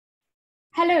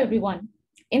Hello everyone.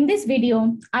 In this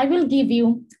video, I will give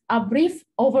you a brief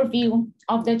overview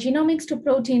of the Genomics to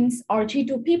Proteins or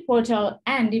G2P portal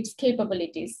and its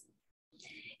capabilities.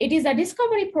 It is a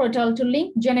discovery portal to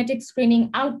link genetic screening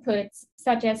outputs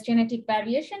such as genetic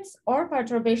variations or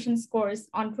perturbation scores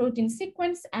on protein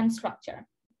sequence and structure.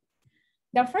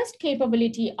 The first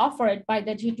capability offered by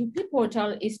the G2P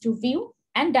portal is to view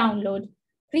and download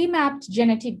pre-mapped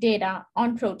genetic data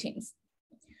on proteins.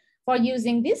 For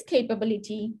using this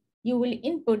capability, you will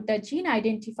input the gene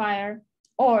identifier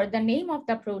or the name of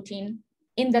the protein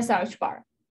in the search bar.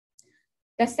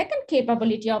 The second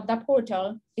capability of the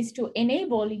portal is to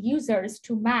enable users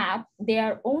to map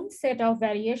their own set of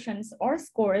variations or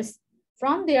scores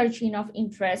from their gene of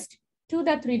interest to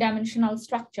the three-dimensional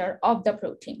structure of the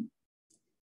protein.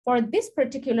 For this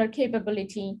particular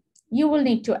capability, you will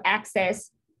need to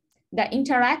access the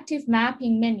interactive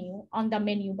mapping menu on the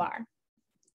menu bar.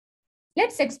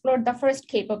 Let's explore the first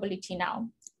capability now,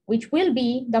 which will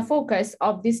be the focus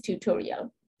of this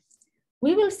tutorial.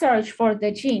 We will search for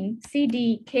the gene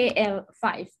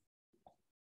CDKL5.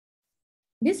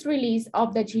 This release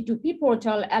of the G2P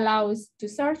portal allows to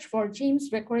search for genes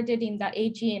recorded in the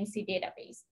AGMC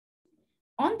database.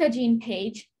 On the gene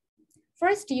page,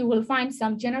 first you will find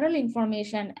some general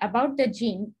information about the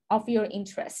gene of your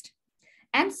interest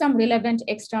and some relevant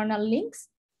external links.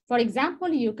 For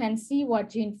example, you can see what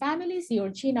gene families your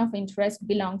gene of interest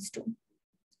belongs to.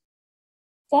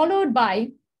 Followed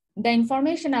by the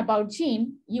information about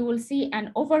gene, you will see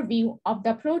an overview of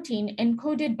the protein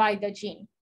encoded by the gene,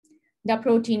 the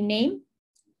protein name,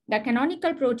 the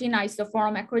canonical protein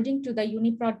isoform according to the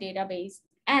UniProt database,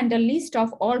 and a list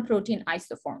of all protein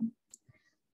isoform.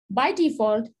 By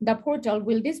default, the portal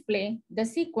will display the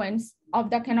sequence of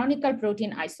the canonical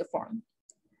protein isoform.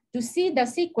 To see the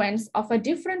sequence of a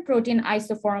different protein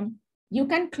isoform, you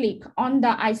can click on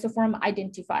the isoform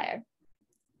identifier.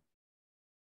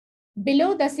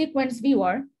 Below the sequence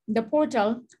viewer, the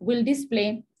portal will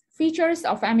display features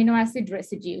of amino acid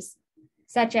residues,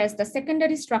 such as the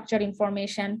secondary structure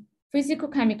information,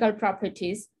 physicochemical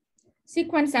properties,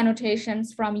 sequence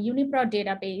annotations from UniProt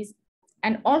database,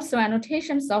 and also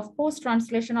annotations of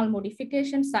post-translational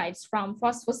modification sites from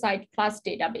Phosphosite Plus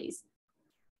database.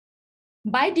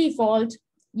 By default,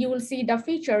 you will see the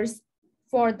features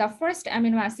for the first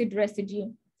amino acid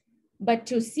residue, but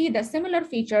to see the similar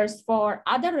features for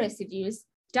other residues,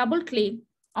 double-click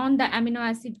on the amino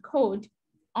acid code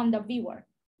on the viewer.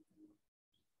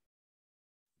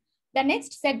 The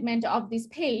next segment of this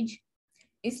page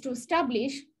is to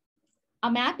establish a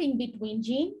mapping between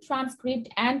gene, transcript,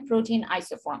 and protein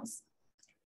isoforms.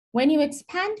 When you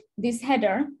expand this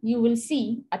header, you will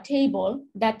see a table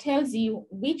that tells you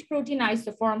which protein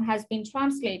isoform has been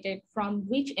translated from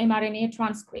which mRNA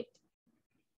transcript.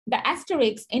 The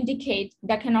asterisks indicate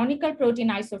the canonical protein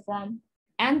isoform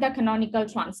and the canonical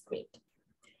transcript.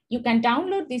 You can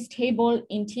download this table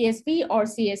in TSV or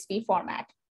CSV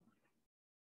format.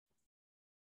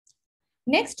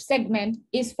 Next segment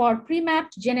is for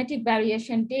pre-mapped genetic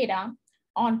variation data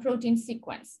on protein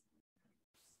sequence.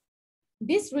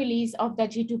 This release of the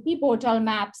G2P portal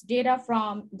maps data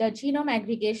from the genome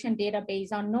aggregation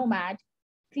database on Nomad,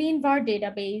 CleanVar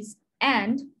database,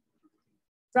 and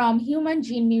from human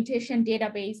gene mutation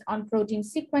database on protein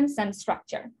sequence and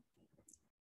structure.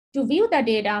 To view the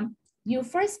data, you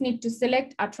first need to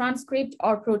select a transcript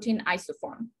or protein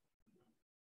isoform.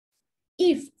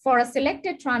 If for a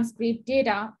selected transcript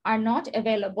data are not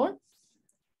available,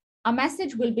 a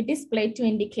message will be displayed to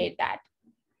indicate that.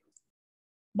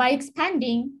 By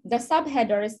expanding the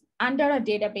subheaders under a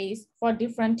database for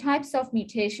different types of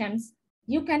mutations,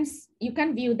 you can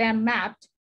view them mapped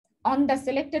on the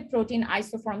selected protein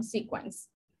isoform sequence.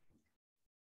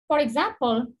 For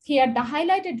example, here the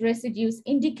highlighted residues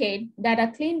indicate that a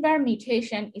CleanVar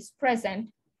mutation is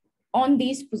present on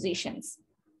these positions.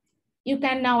 You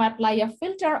can now apply a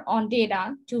filter on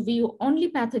data to view only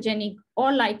pathogenic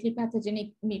or likely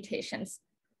pathogenic mutations.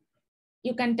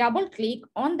 You can double-click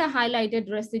on the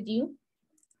highlighted residue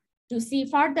to see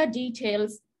further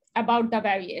details about the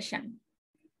variation.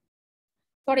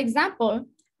 For example,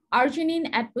 arginine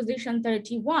at position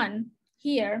 31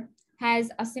 here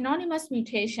has a synonymous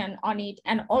mutation on it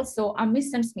and also a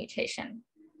missense mutation.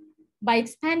 By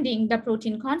expanding the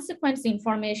protein consequence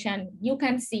information, you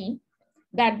can see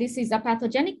that this is a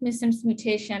pathogenic missense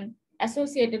mutation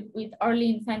associated with early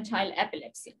infantile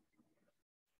epilepsy.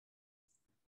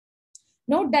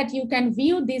 Note that you can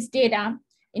view this data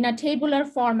in a tabular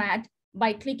format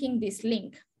by clicking this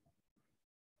link,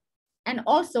 and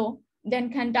also then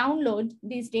can download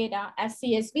this data as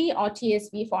CSV or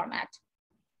TSV format.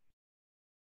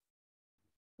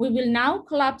 We will now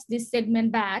collapse this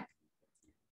segment back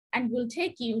and we'll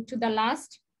take you to the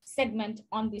last segment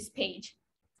on this page,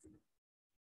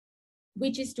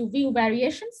 which is to view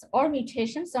variations or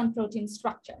mutations on protein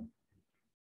structure.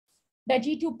 The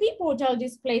G2P portal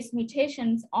displays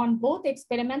mutations on both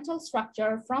experimental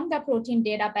structure from the protein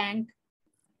data bank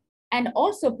and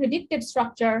also predicted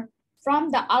structure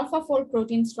from the AlphaFold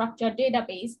protein structure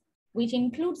database, which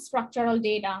includes structural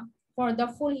data for the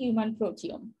full human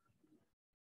proteome.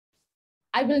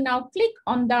 I will now click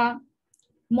on the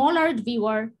Mollard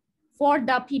viewer for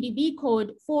the PDB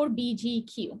code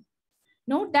 4BGQ.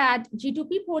 Note that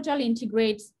G2P portal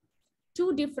integrates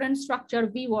two different structure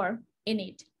viewer in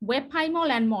it, WebPymol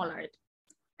and Mollard.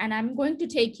 And I'm going to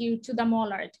take you to the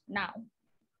Mollard now.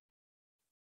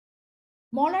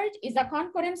 Mollard is a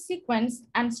concurrent sequence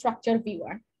and structure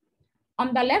viewer.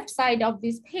 On the left side of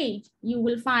this page, you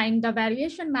will find the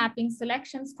variation mapping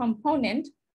selections component,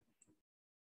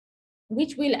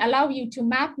 which will allow you to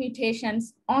map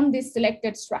mutations on this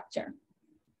selected structure.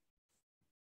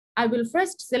 I will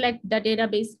first select the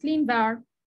database CleanVar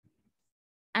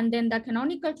and then the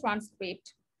canonical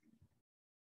transcript.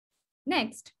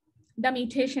 Next, the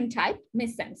mutation type,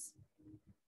 missense.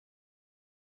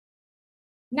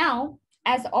 Now,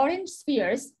 as orange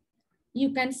spheres,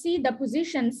 you can see the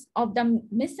positions of the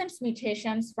missense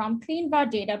mutations from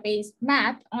CleanVar database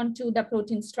mapped onto the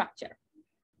protein structure.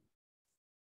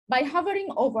 By hovering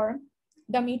over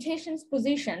the mutations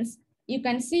positions, you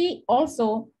can see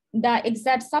also the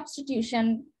exact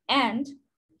substitution and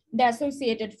the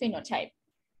associated phenotype.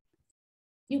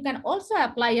 You can also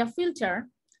apply a filter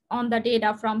on the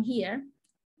data from here,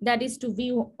 that is to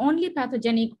view only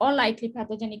pathogenic or likely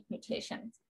pathogenic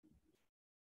mutations.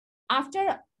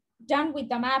 After done with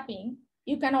the mapping,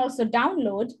 you can also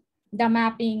download the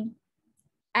mapping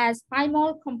as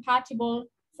Pymol compatible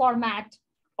format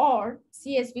or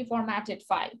CSV formatted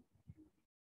file.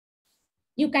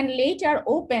 You can later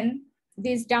open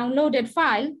this downloaded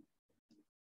file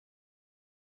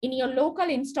in your local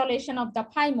installation of the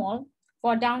Pymol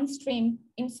for downstream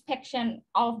inspection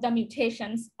of the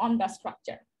mutations on the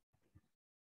structure.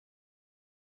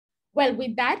 Well,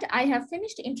 with that, I have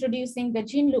finished introducing the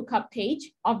gene lookup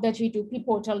page of the G2P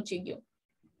portal to you.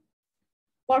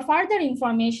 For further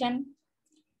information,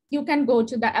 you can go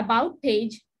to the About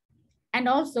page and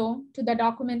also to the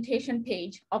documentation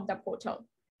page of the portal.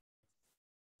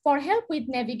 For help with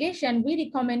navigation, we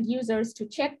recommend users to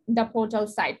check the portal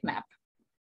sitemap.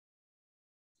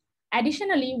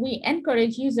 Additionally, we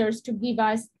encourage users to give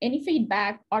us any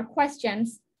feedback or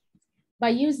questions by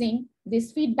using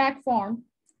this feedback form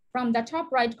from the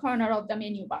top right corner of the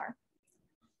menu bar.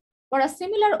 For a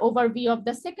similar overview of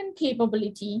the second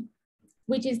capability,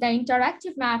 which is the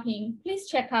interactive mapping, please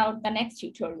check out the next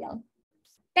tutorial.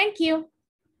 Thank you.